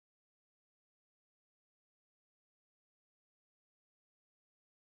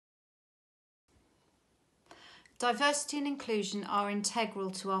Diversity and inclusion are integral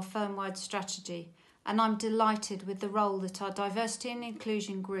to our firm-wide strategy, and I'm delighted with the role that our diversity and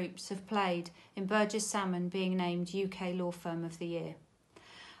inclusion groups have played in Burges Salmon being named UK Law Firm of the Year.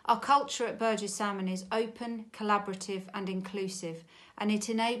 Our culture at Burges Salmon is open, collaborative and inclusive, and it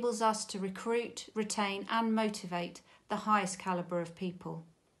enables us to recruit, retain and motivate the highest calibre of people.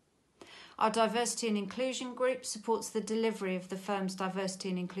 Our diversity and inclusion group supports the delivery of the firm's diversity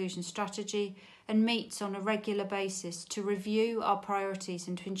and inclusion strategy and meets on a regular basis to review our priorities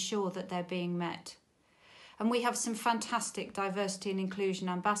and to ensure that they're being met. And we have some fantastic diversity and inclusion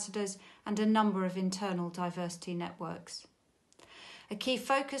ambassadors and a number of internal diversity networks. A key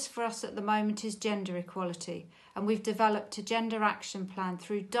focus for us at the moment is gender equality, and we've developed a gender action plan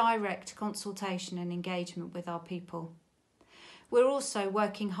through direct consultation and engagement with our people. We're also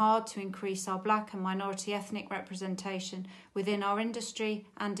working hard to increase our black and minority ethnic representation within our industry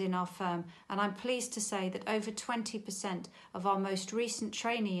and in our firm, and I'm pleased to say that over 20% of our most recent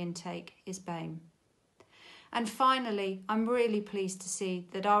trainee intake is BAME. And finally, I'm really pleased to see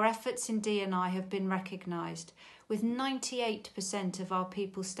that our efforts in D&I have been recognised, with 98% of our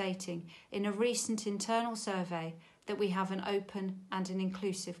people stating in a recent internal survey that we have an open and an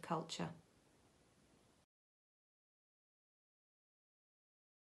inclusive culture.